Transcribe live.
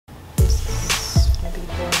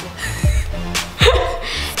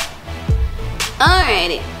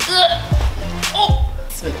Alrighty. Oh,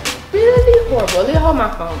 it's really horrible. Let me hold my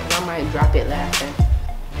phone because I might drop it laughing.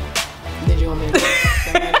 Did you want me to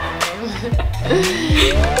say my name?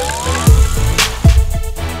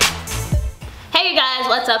 Hey you guys,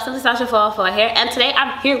 what's up? This is Sasha for here, and today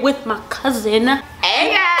I'm here with my cousin.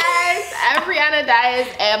 Hey guys, I'm Briana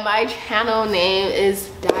and my channel name is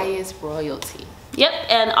Dias Royalty. Yep,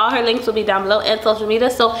 and all her links will be down below and social media.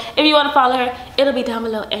 So if you want to follow her, it'll be down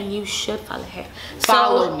below, and you should follow her.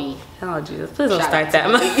 Follow me. Oh Jesus, please don't start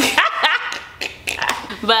that much.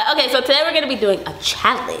 But okay, so today we're gonna be doing a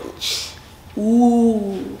challenge.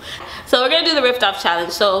 Ooh. So we're gonna do the Riff Off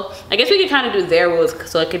challenge. So I guess we can kind of do their rules,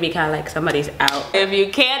 so it could be kind of like somebody's out. If you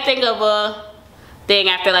can't think of a thing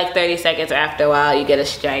after like 30 seconds or after a while, you get a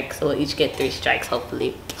strike. So we'll each get 3 strikes,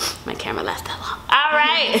 hopefully. My camera lasts that long. All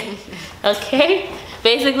right. Okay.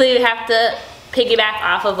 Basically, we have to piggyback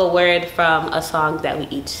off of a word from a song that we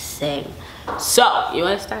each sing. So, you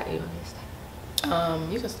want to start? Or you want me to start?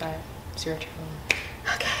 You can start. It's your turn.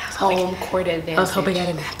 Okay. Home court advantage. I was hoping I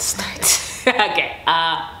didn't have to start. Okay.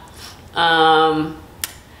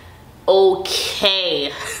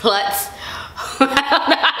 Okay. Let's. I don't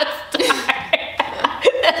know how to start.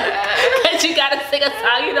 Cause you gotta sing a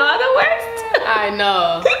song you know are the worst. I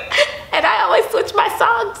know. And I always switch my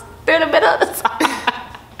songs through the middle of the song.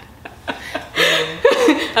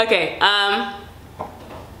 Okay.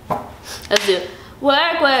 Let's do it.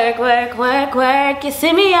 Work, work, work, work, work. You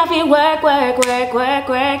see me off, you work, work, work, work,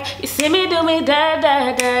 work. You see me do me da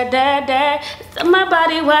da da da da. My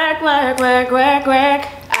body work, work, work, work, work.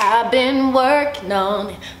 I've been working on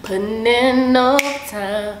it, putting in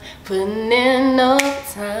overtime, putting in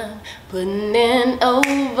overtime, putting in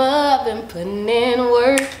over. I've been putting in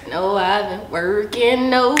work. No, I've been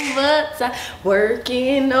working overtime,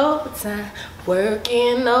 working overtime,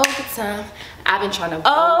 working overtime. I've been trying to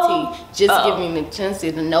OT, just give me the chance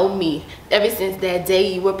to know me. Ever since that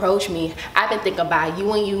day you approached me, I've been thinking about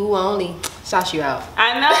you and you only. Shout you out.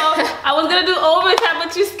 I know. I was gonna do overtime,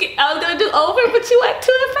 but I was gonna do over, but you went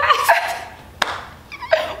too fast.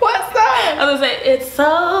 What's that? I was gonna say it's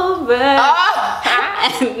over.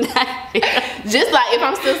 Just like if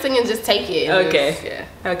I'm still singing, just take it. Okay.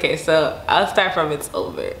 Yeah. Okay. So I'll start from it's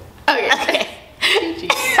over. Okay.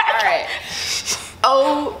 All right.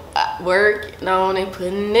 Oh, working on it,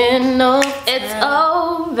 putting in overtime. It's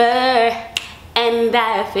over, and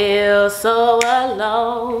I feel so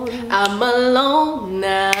alone. I'm alone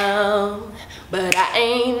now, but I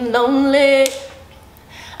ain't lonely.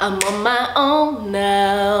 I'm on my own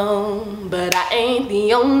now, but I ain't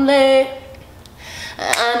the only.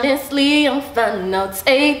 Honestly, I'm fine. I'll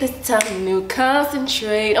take this time to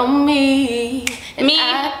concentrate on me. And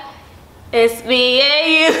it's me and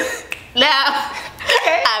you now.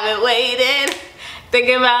 I've been waiting,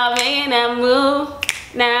 thinking about making that move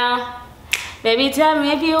now. Baby, tell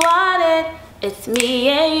me if you want it. It's me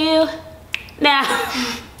and you now.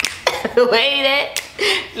 Waiting,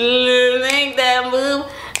 make that move,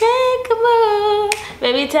 make a move.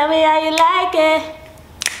 Baby, tell me how you like it.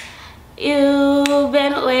 You've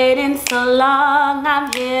been waiting so long.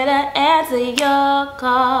 I'm here to answer your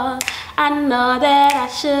call. I know that I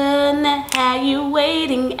shouldn't have had you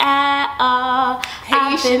waiting at all.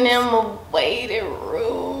 Patient in my waiting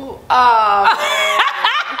room. Oh, man.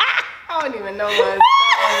 I don't even know what song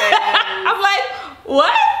that is. I'm like,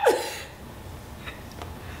 what?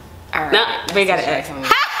 All right. No, we gotta ask.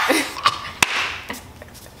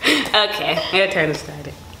 Okay, your turn to start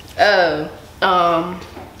it. Oh,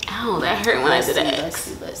 that hurt when I did that. Let's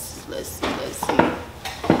see.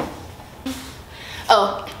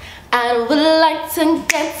 Oh. I would like to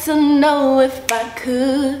get to know if I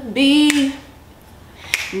could be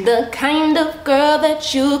the kind of girl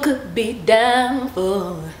that you could be down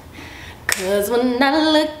for. Cause when I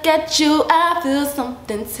look at you, I feel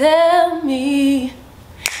something tell me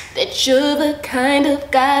that you're the kind of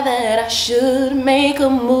guy that I should make a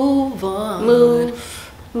move on.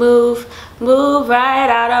 Move right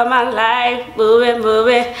out of my life. Move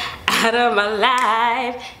it out of my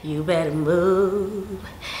life. You better move.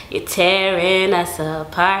 You're tearing us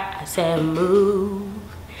apart. I said move.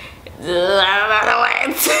 I don't know the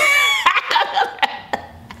words.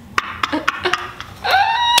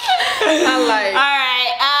 Alright,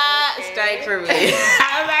 strike for me.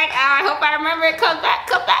 I was like, oh, I hope I remember it. Come back.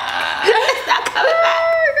 It's not coming back.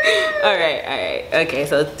 Alright. Okay,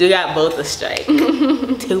 so you got both a strike.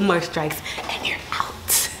 2 more strikes and you're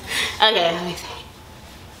out. Okay, let me see.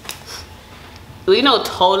 We know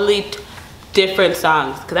totally different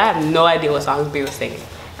songs, because I have no idea what songs we were singing.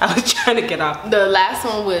 I was trying to get off. The last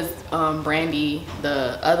one was Brandy.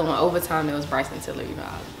 The other one, Overtime, it was Bryson Tiller. You know,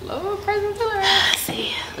 I love Bryson Tiller. Let's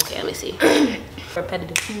see. Okay, let me see.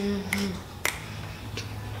 Repetitive.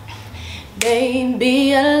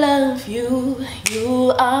 Baby, I love you.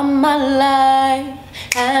 You are my life.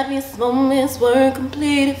 Happiest moments were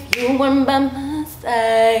complete if you weren't by my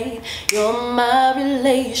side. You're my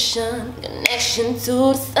relation, connection to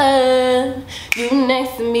the sun. You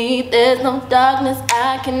next to me, there's no darkness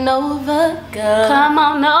I can overcome.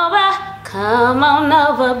 Come on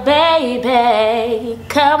over, baby.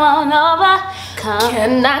 Come on over,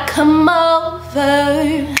 Can I come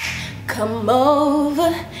over? Come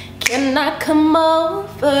over. Can I come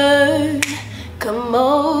over? Come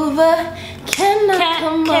over. Can I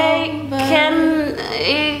come over?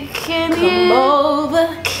 Come over.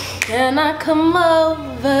 Can I come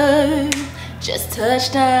over? Just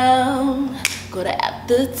touch down. Go to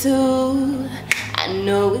after 2. I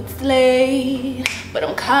know it's late, but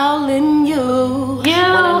I'm calling you.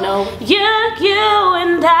 Wanna know? You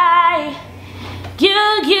and I.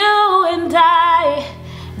 You and I.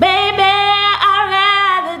 Baby, I'd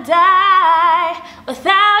rather die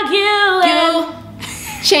without you.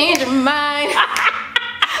 Change your mind.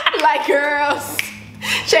 Like girls.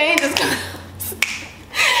 Change is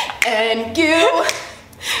and you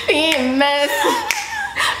be a mess.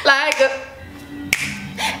 Like a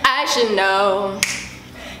I should know.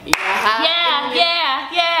 Yeah.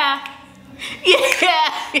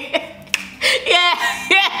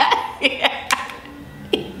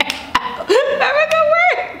 Remember the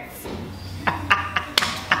words?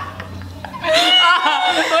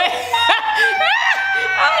 Wait.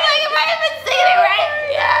 I was like, if I even seen it right.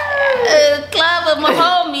 Yeah. Club with my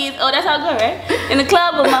homies. Oh, that's how it goes, right? In the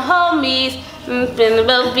club with my homies. In the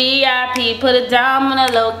VIP, put it down on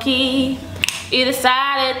a low key. You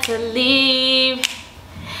decided to leave.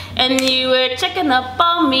 And you were checking up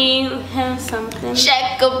on me. Have something.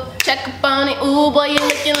 Check up on it. Ooh, boy, you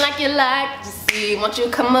looking like you like to see. Won't you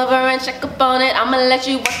come over and check up on it? I'ma let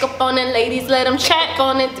you work up on it. Ladies, let them check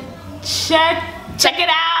on it. Check it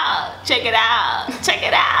out. Check it out. Check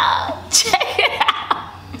it out. Check it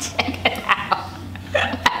out. Check it out. I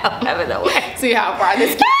don't have no way. See how far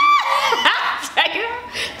this gets.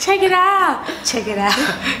 Check it out. Check it out.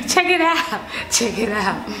 Check it out. Check it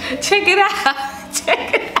out. Check it out. Check it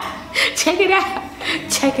out. Check it out.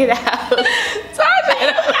 Check it out.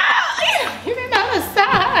 You remember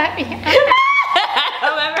sorry. I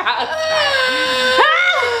remember how.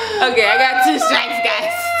 Okay, I got 2 strikes, guys.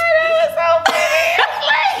 That was so funny.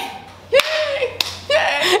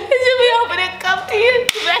 It should be open and come to you.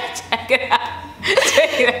 Check it out.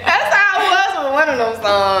 Check it out. That's how it was with one of those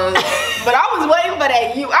songs. But I was waiting for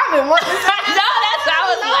that. I've been wanting to. No, that's how I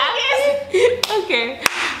was laughing. Okay.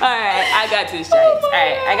 Alright, I got 2 strikes.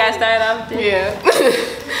 Alright, I gotta start off there. Yeah.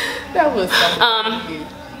 That was so funny.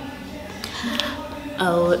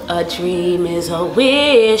 Oh, a dream is a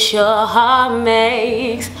wish your heart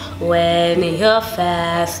makes when you're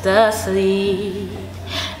fast asleep.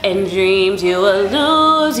 In dreams you will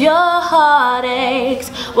lose your heartaches.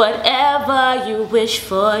 Whatever you wish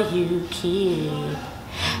for you keep.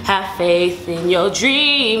 Have faith in your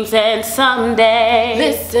dreams and someday.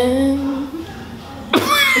 Listen.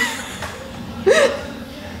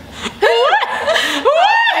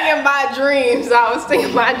 Thinking my dreams. I was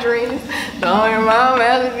thinking my dreams. Knowing my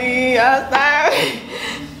melody. I started.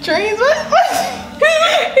 Dreams? What? You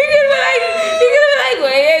could be like,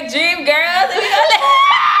 well, dream girls.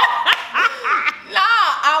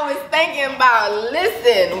 I was thinking about,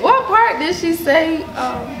 listen, what part did she say?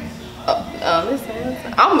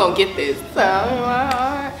 Listen. I'm gonna get this.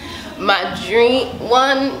 My dream,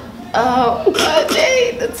 one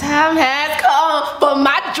day, the time has come for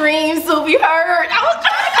my dreams to be heard. I was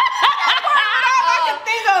trying to all I can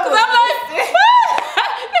think of. Cause I'm like,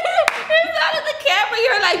 it's out of the camera,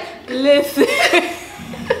 you're like, listen.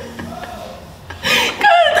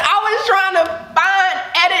 Cause I was trying to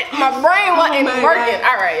edit, my brain wasn't working.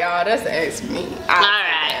 All right, y'all, that's an X for me. All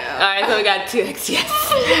right, so we got 2 X, yes.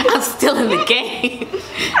 I'm still in the game.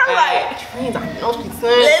 I'm like, dreams, I know she's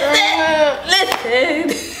saying.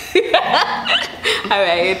 Listen. All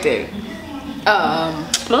right, your turn.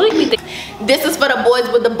 This is for the boys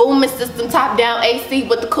with the booming system, top down AC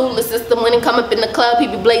with the cooler system. When he come up in the club, he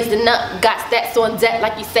be blazing up. Got stats on deck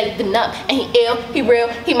like you saving up. And he ill, he real,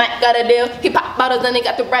 he might got a deal. He pop bottles and he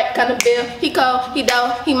got the right kind of bill. He cold, he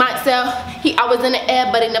dough, he might sell. He always in the air,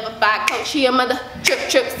 but he never fired coach. He a mother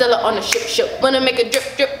trip, still on the ship. Wanna make a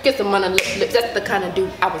drip, kiss him on the lips. That's the kind of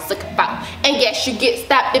dude I was looking for. And yes, you get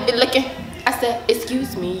stopped if you're looking. I said,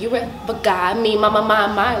 excuse me, you ever got me?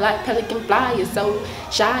 My, like pelican fly. You're so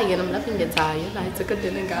shy and I'm loving your tie. You like took a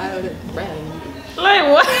dinner guy with a rain. Like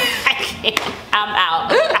what? I can't. I'm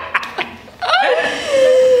out.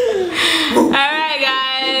 Alright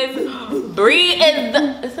guys. Bree is the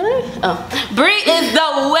Bree is the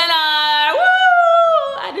winner.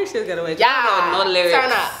 Woo! I knew she was gonna win. Yeah. No lyrics.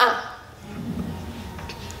 Turn up.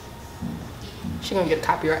 She gonna get a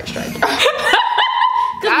copyright strike.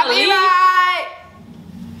 Copyright.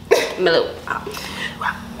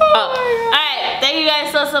 Alright, thank you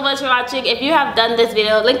guys so much for watching. If you have done this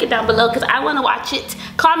video, link it down below because I want to watch it.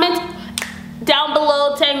 Comment down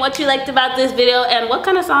below saying what you liked about this video and what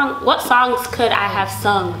songs could I have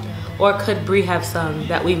sung or could Bree have sung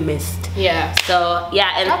that we missed. Yeah. So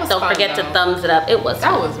yeah, and don't forget to thumbs it up. It was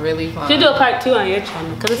that was really fun. You should do a part 2 on your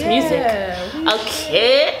channel because it's music.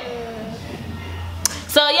 Okay.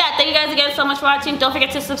 So yeah, thank you guys again so much for watching. Don't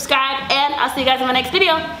forget to subscribe and I'll see you guys in my next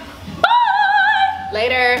video. Bye!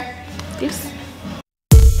 Later. Peace.